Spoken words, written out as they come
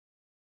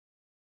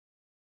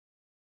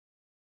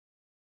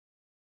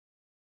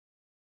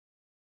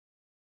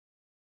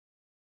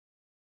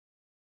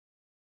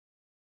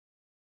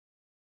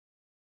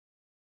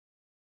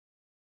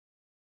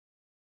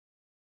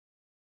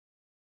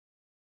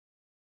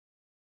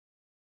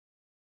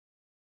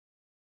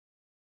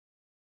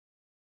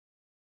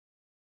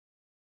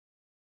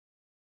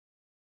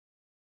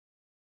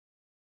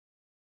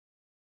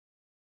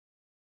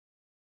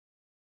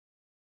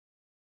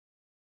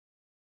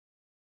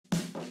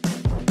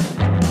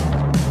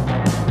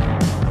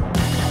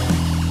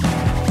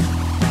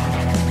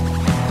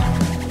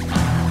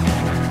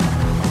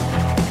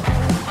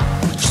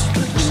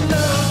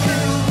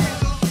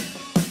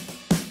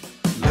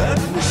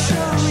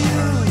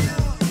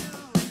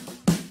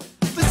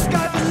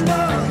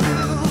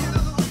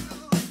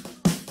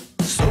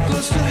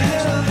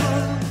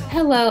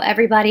Hello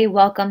everybody,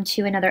 welcome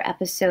to another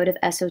episode of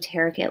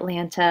Esoteric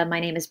Atlanta.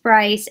 My name is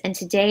Bryce, and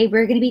today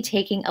we're going to be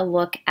taking a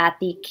look at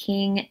the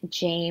King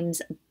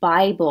James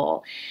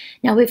Bible.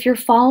 Now, if you're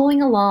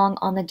following along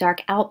on the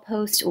Dark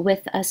Outpost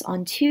with us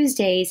on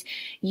Tuesdays,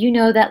 you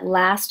know that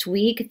last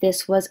week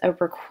this was a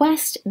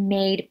request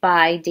made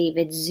by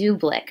David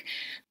Zublik.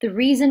 The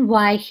reason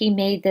why he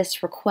made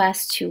this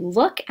request to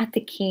look at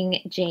the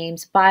King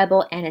James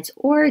Bible and its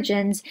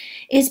origins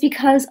is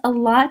because a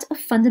lot of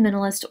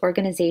fundamentalist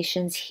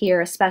organizations here,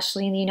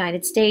 especially in the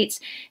United States,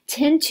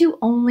 tend to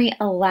only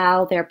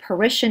allow their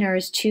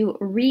parishioners to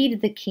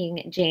read the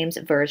King James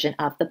Version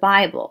of the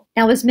Bible.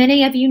 Now, as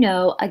many of you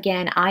know,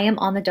 again, I am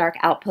on the Dark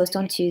Outpost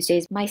on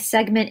Tuesdays. My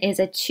segment is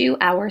a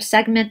 2-hour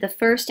segment. The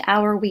first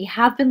hour, we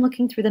have been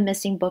looking through the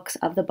missing books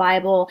of the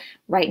Bible.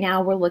 Right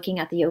now, we're looking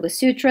at the Yoga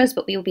Sutras,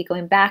 but we will be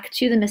going back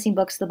to the missing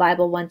books of the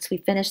Bible once we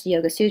finish the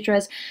Yoga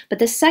Sutras. But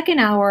the second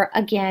hour,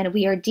 again,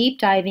 we are deep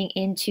diving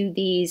into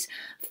these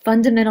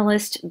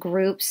fundamentalist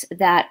groups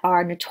that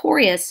are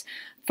notorious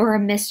for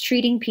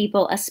mistreating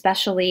people,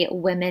 especially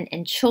women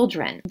and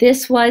children.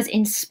 This was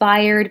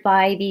inspired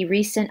by the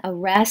recent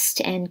arrest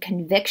and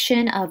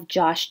conviction of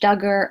Josh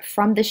Duggar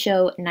from the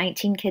show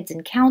 19 Kids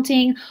and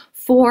Counting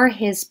for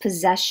his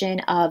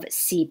possession of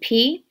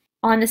CP.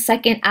 On the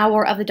second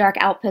hour of the Dark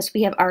Outpost,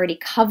 we have already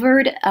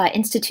covered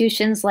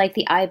institutions like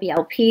the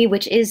IBLP,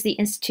 which is the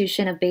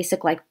Institution of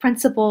Basic Life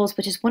Principles,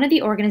 which is one of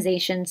the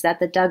organizations that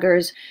the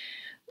Duggars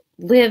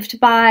lived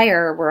by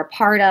or were a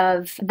part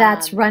of.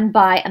 That's run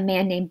by a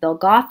man named Bill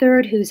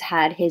Gothard, who's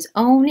had his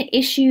own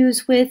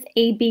issues with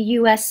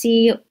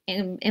ABUSC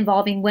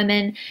involving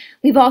women.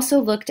 We've also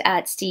looked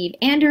at Steve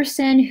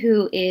Anderson,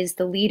 who is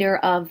the leader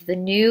of the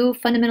new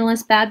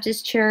Fundamentalist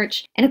Baptist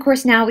Church. And of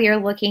course, now we are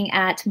looking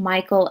at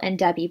Michael and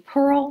Debbie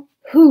Pearl,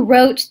 who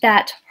wrote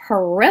that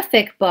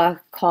horrific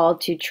book called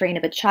To Train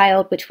Up a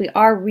Child, which we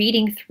are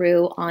reading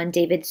through on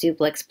David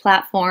Zublik's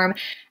platform.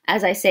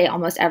 As I say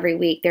almost every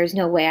week, there's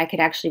no way I could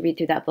actually read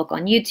through that book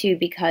on YouTube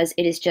because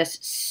it is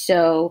just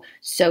so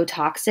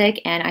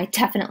toxic, and I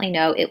definitely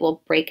know it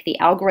will break the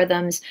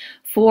algorithms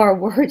for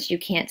words you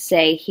can't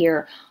say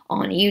here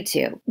on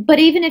YouTube. But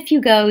even if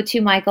you go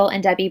to Michael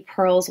and Debbie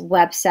Pearl's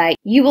website,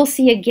 you will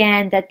see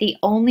again that the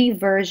only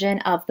version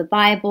of the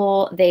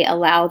Bible they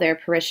allow their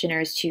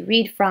parishioners to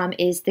read from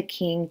is the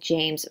King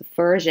James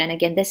Version.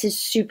 Again, this is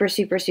super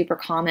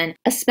common,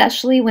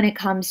 especially when it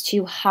comes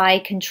to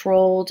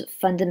high-controlled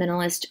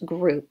fundamentalist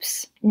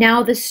groups.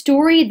 Now, the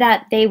story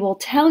that they will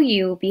tell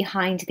you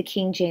behind the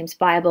King James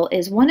Bible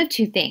is one of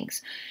two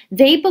things.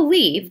 They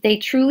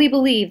truly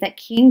believe that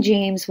King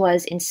James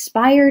was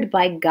inspired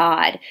by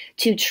God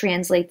to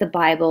translate the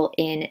Bible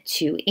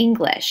into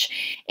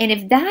English. And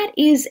if that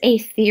is a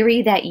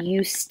theory that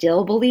you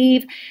still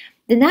believe,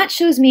 then that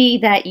shows me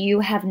that you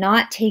have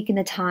not taken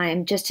the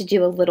time just to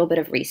do a little bit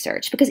of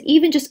research, because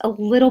even just a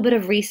little bit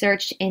of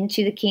research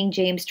into the King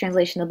James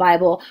translation of the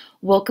Bible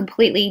will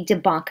completely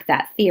debunk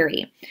that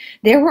theory.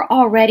 There were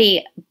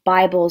already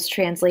Bibles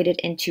translated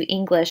into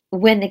English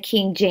when the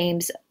King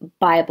James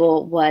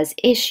Bible was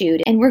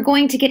issued, and we're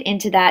going to get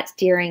into that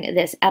during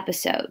this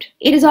episode.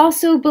 It is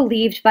also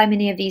believed by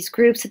many of these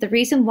groups that the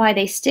reason why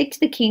they stick to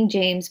the King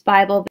James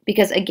Bible,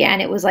 because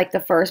again, it was like the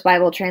first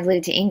Bible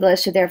translated to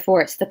English, so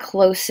therefore it's the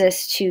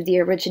closest to the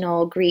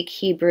original Greek,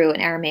 Hebrew,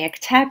 and Aramaic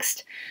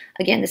text.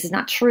 Again, this is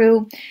not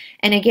true.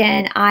 And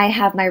again, I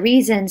have my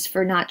reasons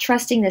for not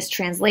trusting this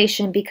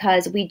translation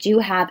because we do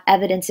have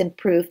evidence and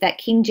proof that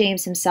King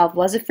James himself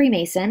was a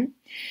Freemason.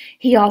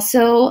 He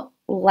also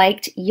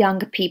liked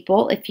young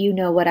people, if you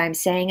know what I'm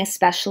saying,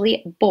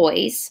 especially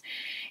boys.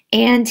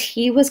 And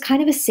he was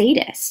kind of a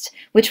sadist,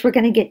 which we're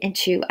going to get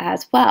into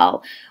as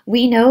well.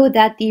 We know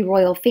that the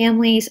royal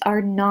families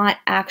are not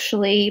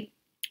actually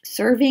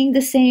serving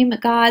the same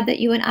God that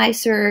you and I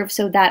serve,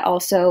 so that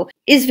also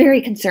is very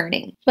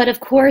concerning. But of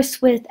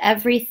course, with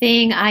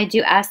everything, I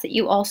do ask that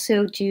you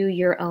also do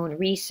your own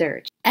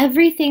research.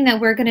 Everything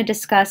that we're going to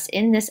discuss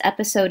in this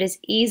episode is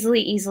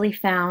easily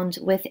found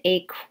with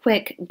a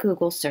quick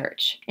Google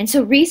search. And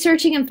so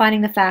researching and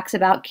finding the facts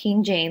about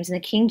King James and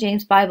the King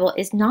James Bible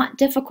is not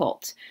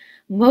difficult.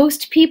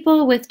 Most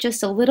people with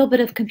just a little bit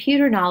of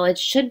computer knowledge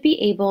should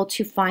be able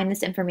to find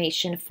this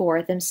information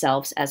for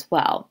themselves as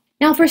well.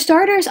 Now, for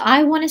starters,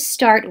 I want to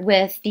start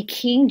with the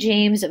King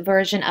James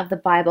Version of the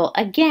Bible,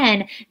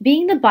 again,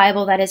 being the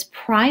Bible that is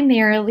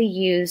primarily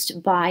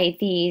used by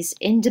these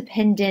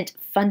independent,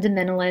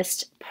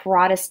 fundamentalist,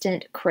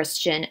 Protestant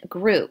Christian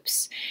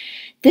groups.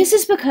 This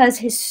is because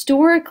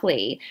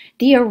historically,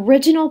 the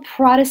original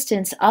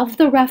Protestants of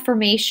the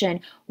Reformation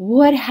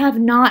would have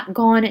not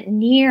gone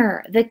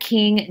near the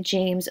King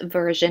James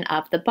Version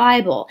of the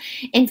Bible.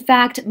 In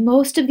fact,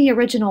 most of the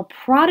original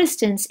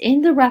Protestants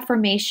in the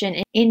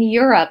Reformation in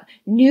Europe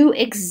knew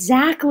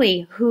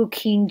exactly who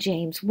King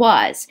James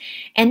was,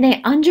 and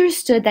they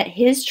understood that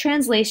his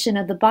translation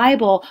of the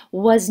Bible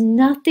was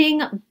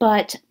nothing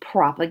but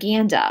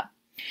propaganda.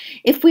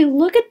 If we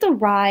look at the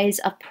rise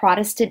of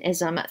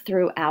Protestantism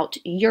throughout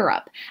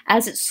Europe,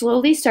 as it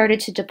slowly started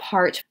to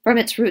depart from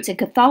its roots in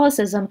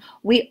Catholicism,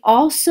 we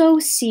also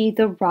see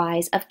the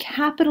rise of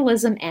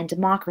capitalism and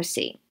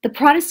democracy. The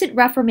Protestant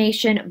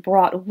Reformation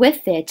brought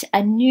with it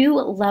a new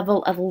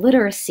level of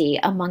literacy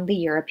among the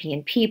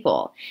European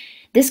people.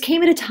 This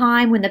came at a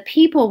time when the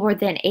people were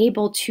then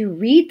able to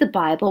read the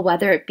Bible,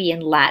 whether it be in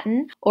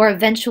Latin or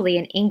eventually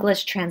in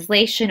English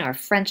translation or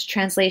French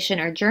translation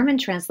or German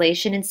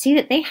translation, and see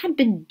that they had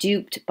been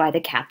duped by the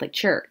Catholic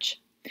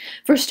Church.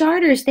 For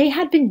starters, they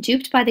had been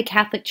duped by the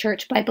Catholic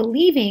Church by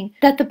believing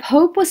that the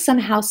Pope was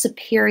somehow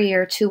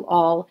superior to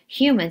all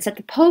humans, that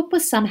the Pope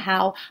was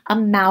somehow a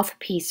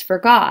mouthpiece for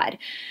God,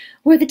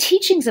 where the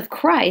teachings of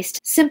Christ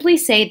simply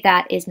say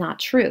that is not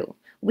true.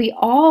 We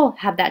all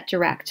have that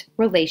direct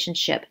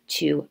relationship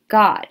to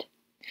God.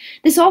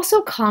 This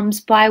also comes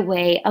by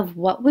way of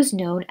what was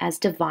known as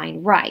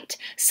divine right,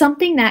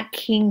 something that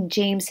King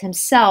James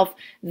himself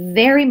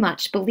very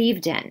much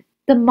believed in.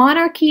 The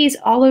monarchies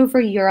all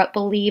over Europe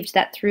believed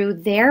that through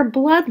their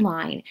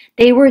bloodline,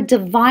 they were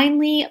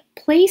divinely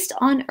placed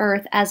on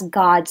earth as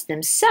gods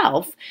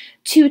themselves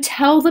to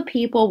tell the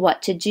people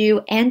what to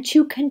do and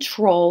to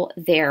control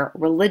their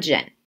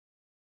religion.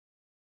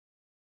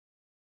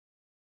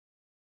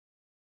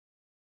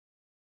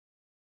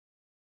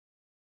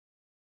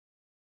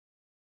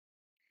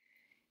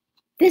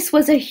 This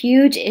was a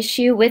huge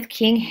issue with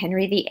King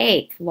Henry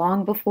VIII,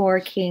 long before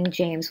King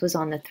James was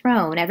on the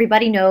throne.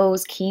 Everybody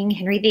knows King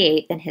Henry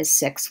VIII and his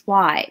 6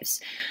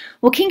 wives.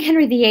 Well, King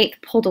Henry VIII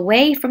pulled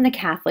away from the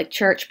Catholic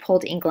Church,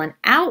 pulled England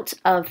out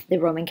of the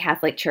Roman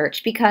Catholic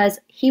Church because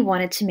he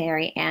wanted to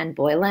marry Anne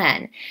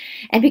Boleyn.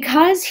 And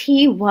because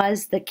he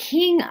was the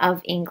King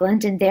of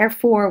England and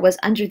therefore was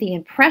under the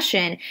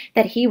impression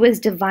that he was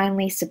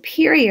divinely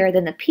superior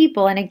than the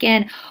people, and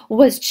again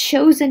was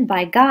chosen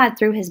by God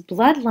through his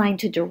bloodline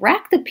to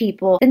direct the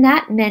people, then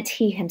that meant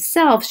he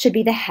himself should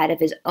be the head of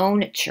his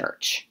own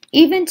church.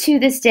 Even to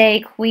this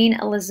day, Queen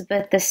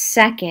Elizabeth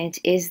II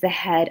is the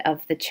head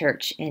of the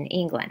church in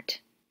England.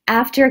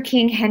 After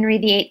King Henry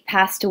VIII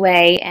passed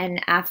away,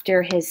 and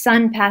after his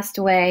son passed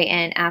away,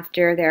 and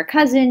after their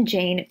cousin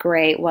Jane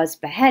Grey was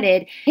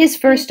beheaded, his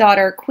first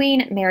daughter,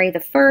 Queen Mary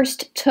I,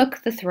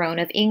 took the throne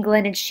of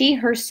England, and she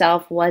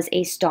herself was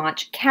a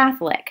staunch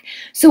Catholic.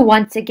 So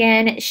once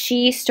again,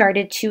 she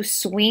started to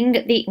swing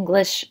the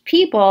English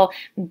people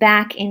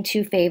back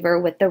into favor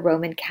with the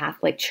Roman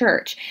Catholic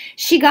Church.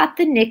 She got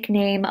the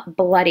nickname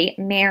Bloody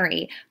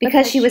Mary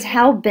because she was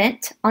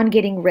hell-bent on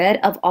getting rid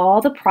of all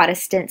the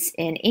Protestants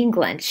in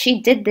England. She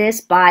did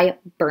this by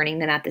burning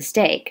them at the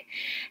stake.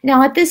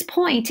 Now, at this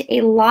point,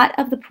 a lot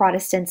of the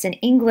Protestants in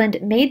England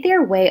made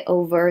their way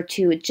over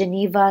to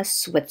Geneva,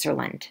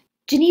 Switzerland.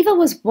 Geneva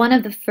was one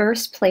of the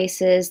first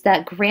places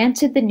that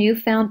granted the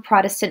newfound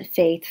Protestant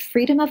faith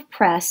freedom of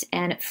press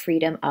and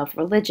freedom of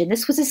religion.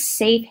 This was a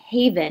safe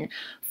haven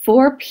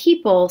for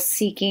people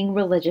seeking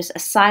religious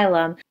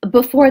asylum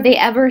before they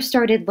ever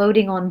started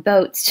loading on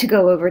boats to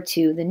go over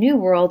to the New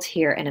World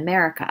here in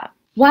America.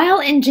 While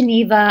in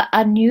Geneva,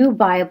 a new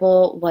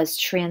Bible was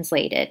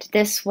translated.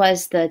 This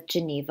was the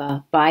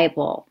Geneva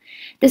Bible.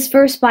 This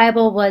first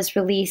Bible was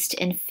released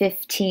in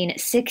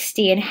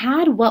 1560 and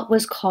had what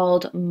was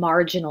called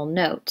marginal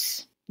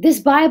notes.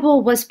 This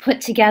Bible was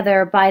put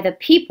together by the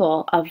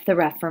people of the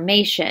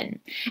Reformation,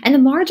 and the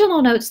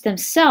marginal notes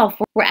themselves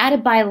were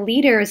added by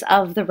leaders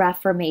of the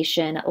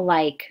Reformation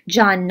like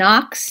John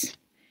Knox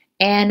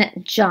and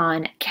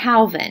John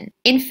Calvin.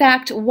 In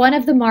fact, one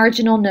of the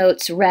marginal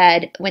notes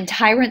read, "When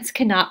tyrants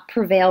cannot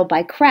prevail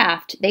by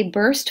craft, they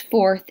burst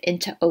forth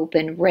into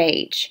open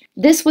rage."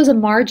 This was a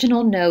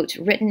marginal note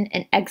written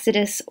in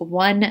Exodus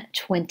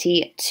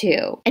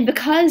 1:22. And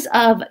because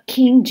of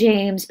King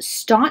James'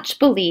 staunch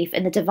belief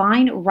in the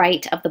divine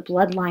right of the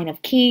bloodline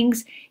of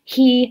kings,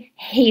 he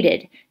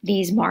hated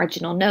these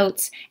marginal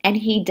notes and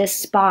he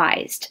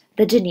despised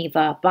the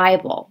Geneva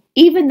Bible.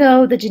 Even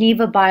though the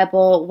Geneva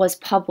Bible was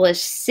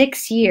published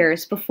 6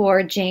 years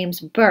before James'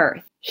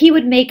 birth, he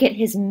would make it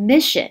his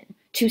mission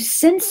to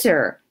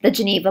censor the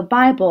Geneva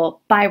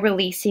Bible by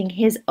releasing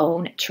his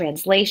own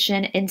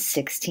translation in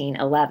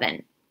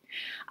 1611.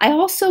 I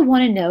also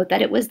want to note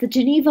that it was the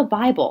Geneva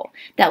Bible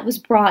that was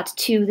brought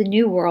to the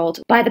New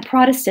World by the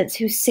Protestants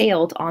who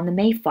sailed on the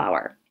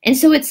Mayflower. And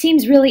so it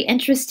seems really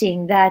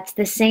interesting that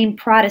the same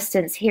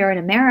Protestants here in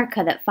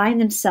America that find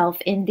themselves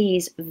in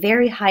these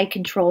very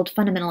high-controlled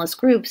fundamentalist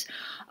groups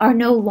are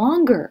no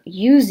longer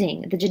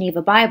using the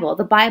Geneva Bible,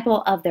 the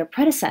Bible of their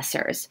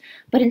predecessors,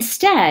 but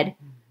instead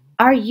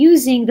are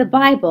using the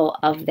Bible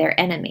of their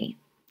enemy,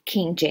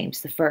 King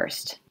James I.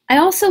 I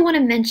also want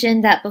to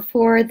mention that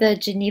before the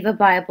Geneva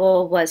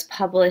Bible was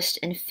published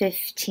in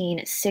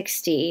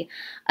 1560,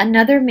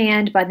 another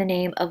man by the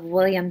name of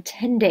William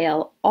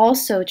Tyndale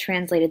also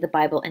translated the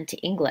Bible into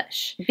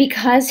English.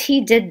 Because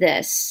he did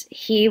this,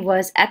 he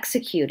was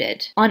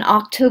executed on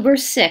October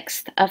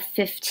 6th of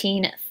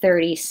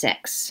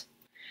 1536.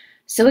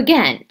 So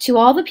again, to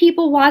all the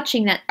people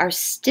watching that are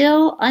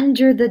still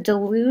under the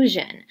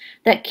delusion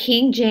that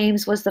King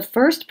James was the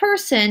first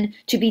person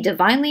to be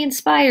divinely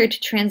inspired to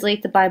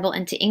translate the Bible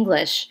into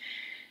English,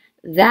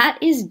 that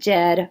is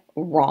dead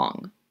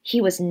wrong.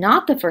 He was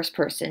not the first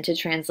person to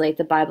translate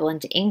the Bible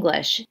into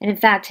English. And in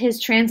fact, his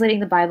translating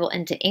the Bible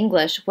into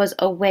English was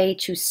a way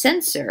to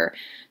censor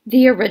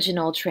the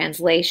original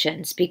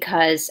translations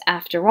because,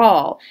 after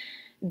all,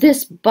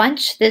 this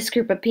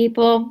group of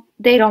people,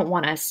 they don't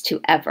want us to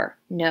ever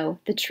know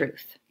the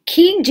truth.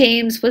 King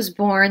James was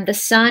born the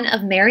son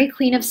of Mary,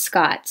 Queen of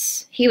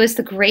Scots. He was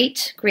the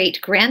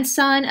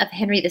great-great-grandson of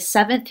Henry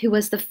VII, who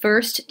was the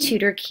first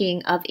Tudor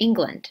king of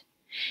England.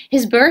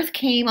 His birth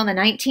came on the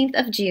 19th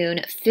of June,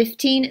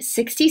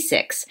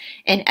 1566,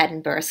 in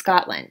Edinburgh,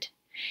 Scotland.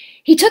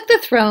 He took the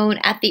throne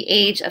at the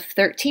age of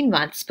 13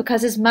 months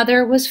because his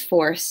mother was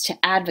forced to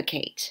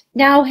abdicate.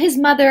 Now, his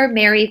mother,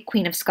 Mary,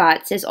 Queen of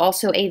Scots, is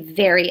also a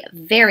very,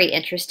 very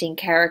interesting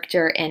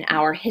character in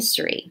our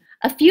history.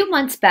 A few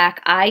months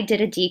back, I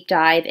did a deep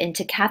dive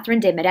into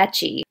Catherine de'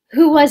 Medici,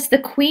 who was the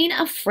Queen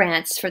of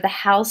France for the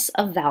House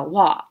of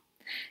Valois.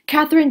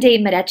 Catherine de'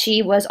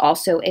 Medici was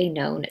also a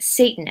known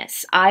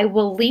Satanist. I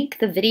will link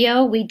the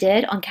video we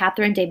did on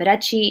Catherine de'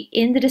 Medici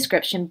in the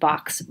description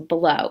box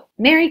below.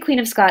 Mary, Queen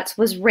of Scots,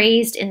 was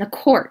raised in the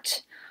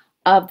court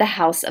of the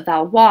House of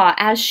Valois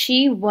as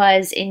she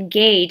was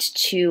engaged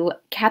to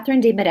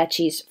Catherine de'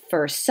 Medici's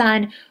first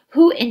son,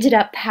 who ended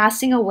up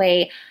passing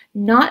away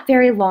not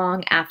very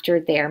long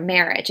after their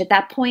marriage. At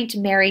that point,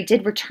 Mary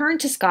did return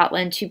to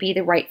Scotland to be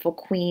the rightful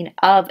Queen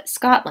of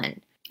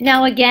Scotland.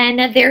 Now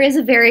again, there is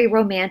a very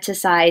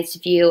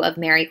romanticized view of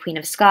Mary, Queen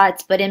of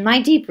Scots, but in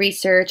my deep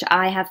research,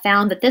 I have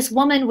found that this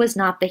woman was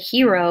not the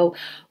hero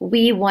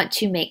we want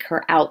to make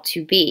her out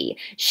to be.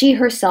 She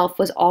herself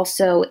was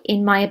also,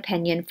 in my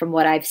opinion, from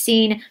what I've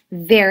seen,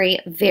 very,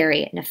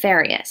 very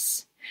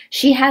nefarious.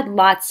 She had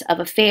lots of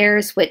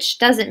affairs, which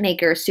doesn't make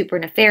her super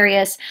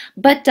nefarious,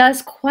 but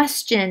does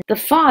question the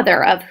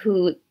father of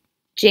who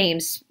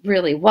James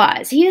really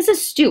was. He is a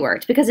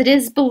Stuart because it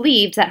is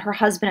believed that her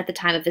husband at the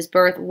time of his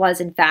birth was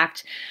in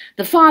fact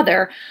the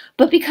father,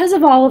 but because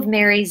of all of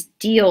Mary's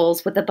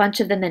deals with a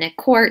bunch of the men at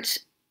court,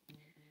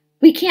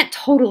 we can't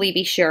totally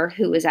be sure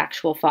who his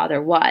actual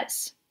father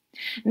was.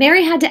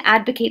 Mary had to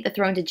advocate the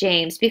throne to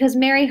James because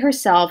Mary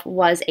herself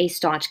was a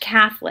staunch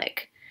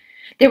Catholic.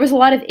 There was a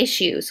lot of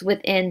issues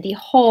within the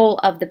whole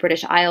of the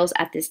British Isles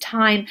at this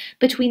time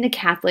between the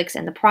Catholics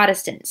and the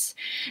Protestants.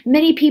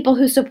 Many people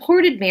who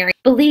supported Mary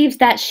believed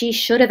that she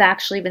should have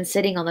actually been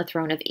sitting on the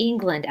throne of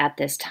England at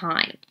this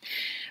time.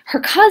 Her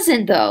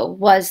cousin, though,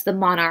 was the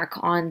monarch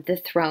on the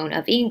throne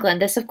of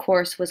England. This, of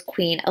course, was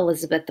Queen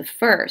Elizabeth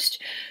I,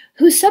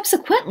 who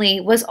subsequently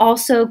was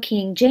also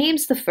King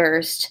James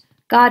I's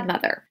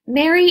godmother.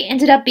 Mary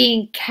ended up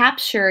being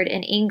captured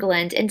in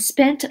England and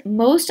spent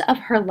most of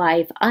her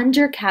life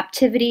under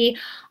captivity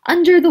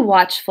under the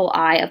watchful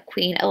eye of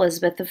Queen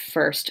Elizabeth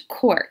I's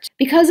court.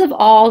 Because of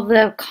all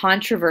the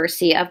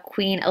controversy of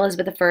Queen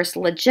Elizabeth I's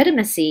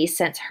legitimacy,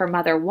 since her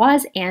mother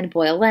was Anne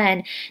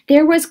Boleyn,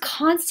 there was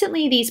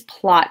constantly these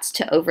plots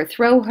to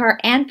overthrow her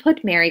and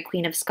put Mary,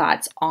 Queen of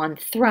Scots, on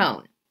the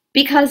throne.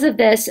 Because of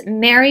this,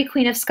 Mary,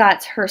 Queen of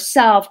Scots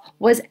herself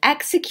was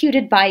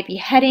executed by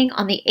beheading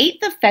on the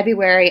 8th of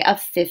February of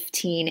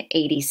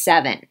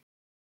 1587.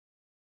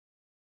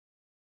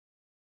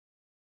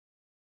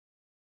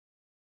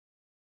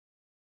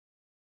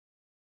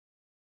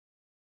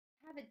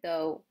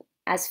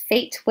 As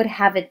fate would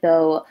have it,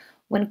 though,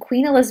 when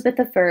Queen Elizabeth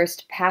I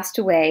passed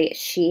away,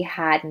 she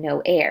had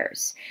no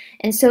heirs.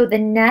 And so the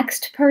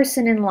next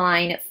person in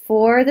line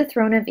for the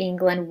throne of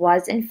England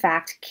was, in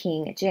fact,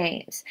 King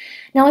James.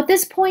 Now, at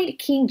this point,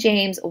 King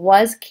James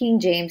was King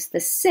James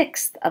VI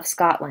of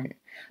Scotland.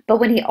 But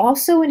when he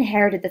also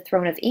inherited the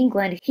throne of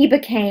England, he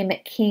became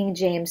King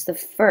James I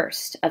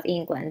of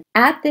England.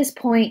 At this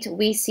point,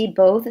 we see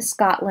both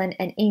Scotland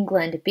and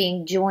England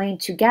being joined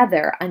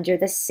together under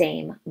the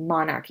same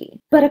monarchy.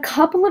 But a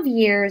couple of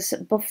years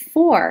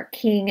before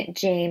King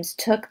James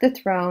took the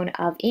throne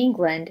of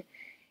England,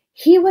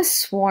 he was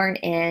sworn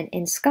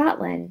in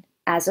Scotland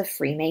as a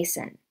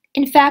Freemason.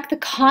 In fact, the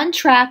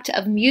Contract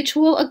of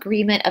Mutual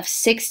Agreement of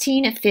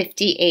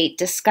 1658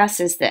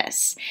 discusses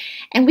this.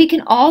 And we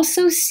can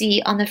also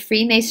see on the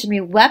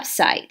Freemasonry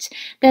website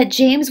that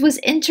James was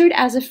entered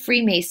as a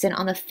Freemason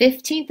on the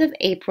 15th of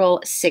April,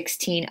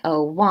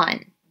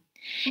 1601.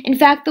 In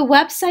fact, the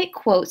website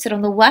quotes that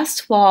on the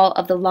west wall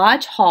of the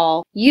Lodge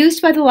Hall,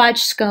 used by the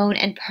Lodge Scone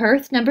and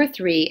Perth No.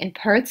 3 in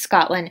Perth,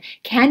 Scotland,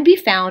 can be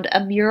found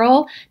a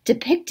mural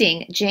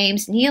depicting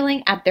James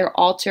kneeling at their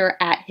altar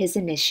at his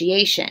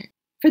initiation.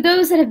 For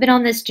those that have been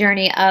on this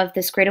journey of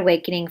this Great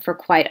Awakening for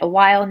quite a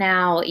while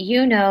now,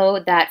 you know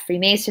that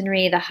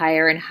Freemasonry, the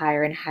higher and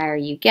higher and higher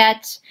you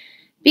get,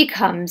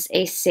 becomes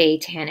a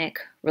satanic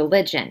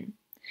religion.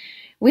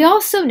 We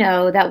also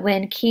know that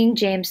when King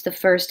James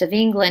I of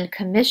England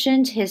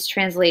commissioned his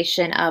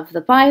translation of the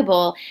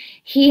Bible,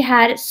 he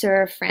had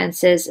Sir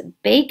Francis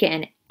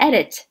Bacon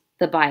edit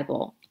the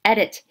Bible,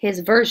 edit his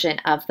version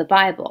of the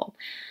Bible.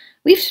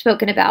 We've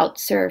spoken about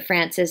Sir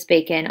Francis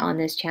Bacon on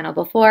this channel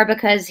before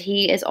because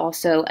he is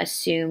also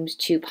assumed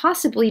to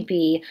possibly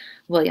be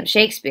William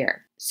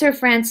Shakespeare. Sir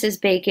Francis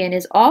Bacon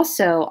is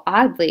also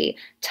oddly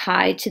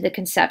tied to the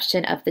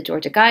conception of the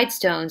Georgia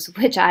Guidestones,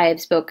 which I have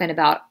spoken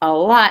about a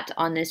lot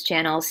on this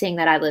channel, seeing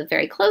that I live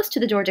very close to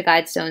the Georgia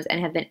Guidestones and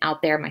have been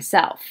out there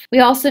myself. We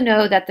also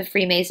know that the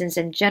Freemasons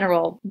in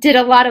general did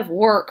a lot of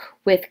work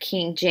with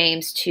King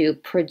James to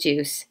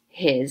produce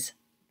his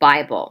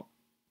Bible.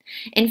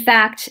 In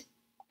fact,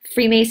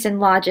 Freemason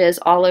lodges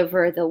all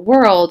over the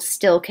world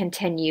still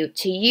continue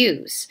to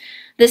use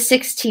the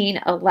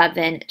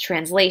 1611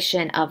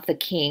 translation of the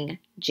King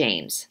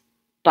James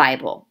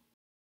Bible.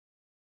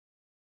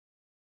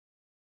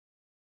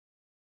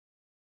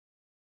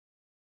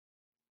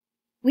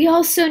 We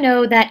also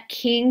know that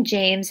King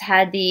James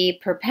had the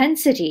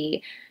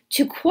propensity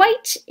to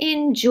quite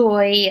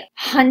enjoy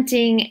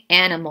hunting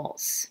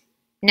animals.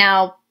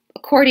 Now,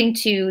 according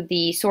to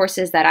the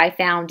sources that I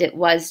found, it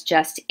was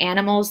just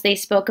animals they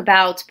spoke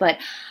about, but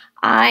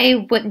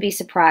I wouldn't be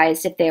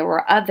surprised if there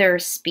were other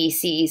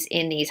species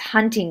in these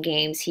hunting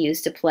games he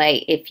used to play,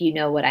 if you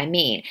know what I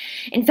mean.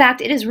 In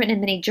fact, it is written in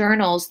many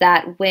journals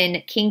that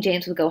when King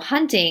James would go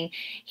hunting,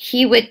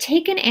 he would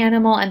take an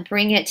animal and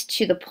bring it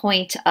to the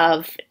point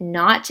of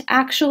not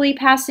actually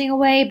passing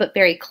away, but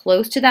very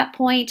close to that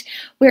point,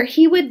 where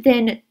he would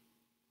then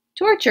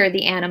torture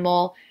the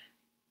animal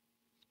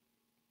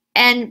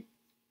and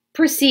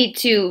proceed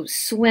to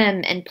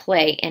swim and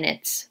play in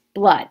its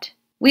blood.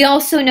 We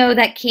also know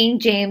that King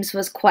James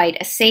was quite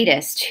a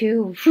sadist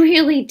who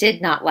really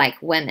did not like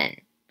women.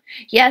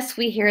 Yes,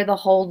 we hear the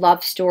whole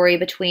love story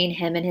between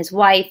him and his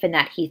wife, and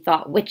that he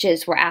thought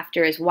witches were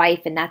after his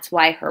wife, and that's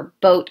why her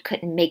boat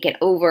couldn't make it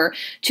over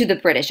to the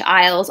British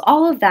Isles.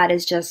 All of that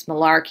is just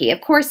malarkey.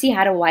 Of course he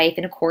had a wife,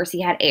 and of course he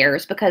had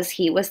heirs, because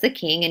he was the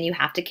king and you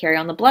have to carry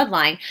on the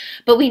bloodline.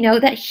 But we know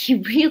that he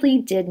really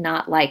did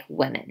not like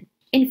women.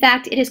 In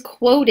fact, it is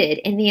quoted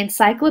in the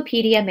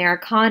Encyclopedia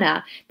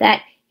Americana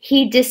that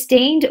he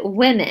disdained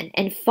women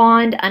and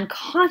fawned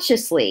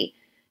unconsciously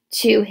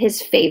to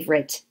his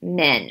favorite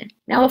men.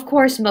 Now, of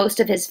course, most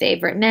of his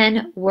favorite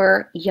men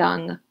were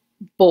young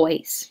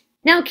boys.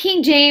 Now,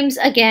 King James,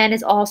 again,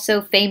 is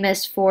also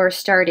famous for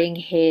starting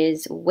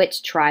his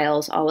witch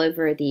trials all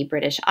over the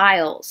British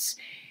Isles.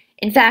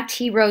 In fact,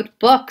 he wrote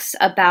books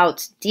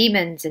about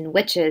demons and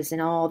witches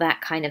and all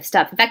that kind of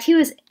stuff. In fact, he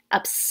was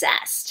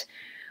obsessed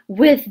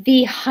with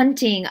the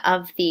hunting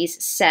of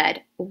these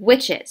said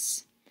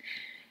witches.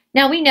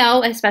 Now we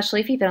know,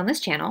 especially if you've been on this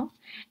channel,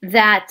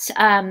 that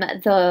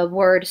the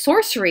word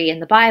sorcery in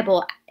the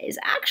Bible is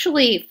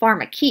actually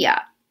pharmakia.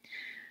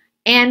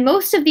 And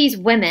most of these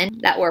women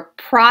that were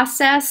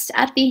processed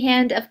at the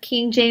hand of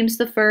King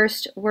James I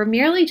were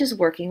merely just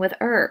working with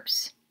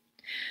herbs,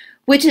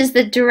 which is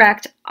the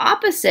direct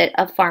opposite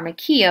of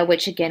pharmakia,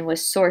 which again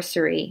was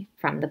sorcery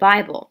from the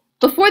Bible.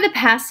 Before the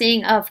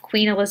passing of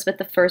Queen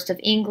Elizabeth I of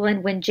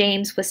England, when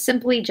James was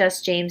simply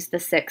just James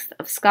VI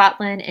of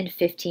Scotland in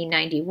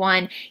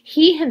 1591,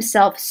 he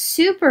himself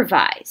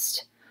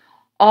supervised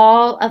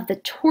all of the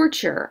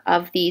torture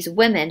of these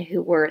women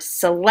who were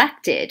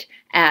selected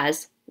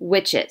as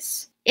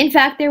witches. In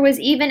fact, there was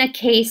even a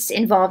case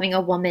involving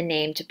a woman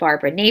named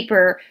Barbara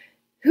Napier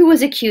who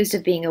was accused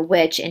of being a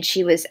witch, and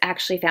she was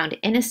actually found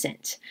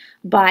innocent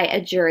by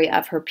a jury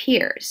of her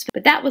peers.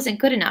 But that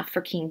wasn't good enough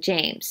for King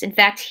James. In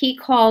fact, he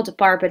called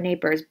Barbara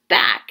Napier's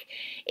back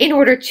in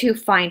order to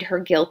find her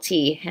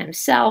guilty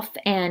himself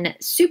and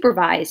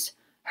supervise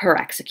her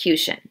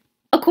execution.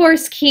 Of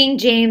course, King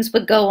James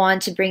would go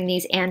on to bring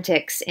these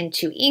antics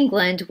into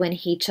England when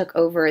he took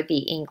over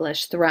the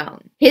English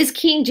throne. His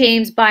King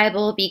James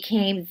Bible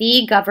became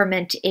the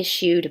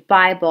government-issued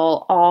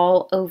Bible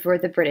all over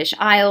the British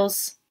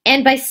Isles.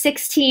 And by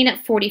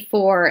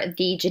 1644,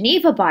 the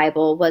Geneva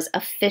Bible was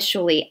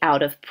officially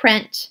out of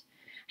print,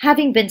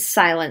 having been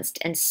silenced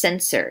and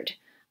censored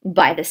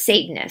by the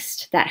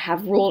Satanists that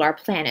have ruled our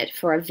planet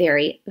for a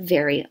very,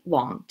 very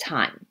long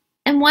time.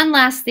 And one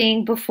last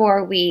thing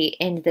before we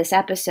end this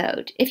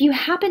episode. If you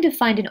happen to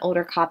find an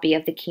older copy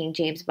of the King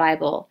James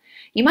Bible,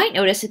 you might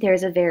notice that there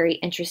is a very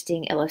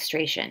interesting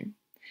illustration.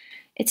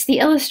 It's the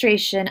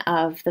illustration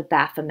of the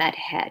Baphomet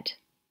head.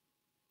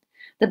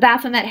 The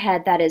Baphomet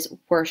head that is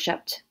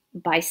worshipped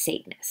by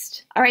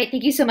Satanists. All right,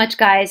 thank you so much,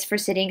 guys, for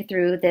sitting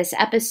through this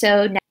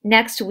episode.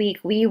 Next week,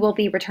 we will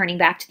be returning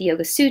back to the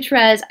Yoga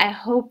Sutras. I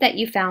hope that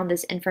you found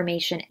this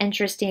information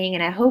interesting,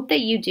 and I hope that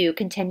you do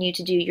continue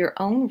to do your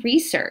own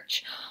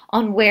research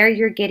on where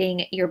you're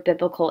getting your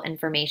biblical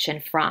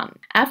information from.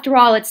 After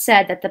all, it's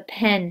said that the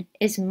pen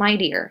is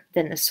mightier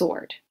than the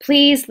sword.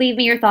 Please leave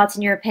me your thoughts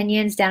and your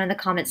opinions down in the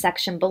comment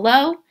section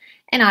below,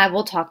 and I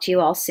will talk to you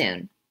all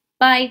soon.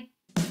 Bye.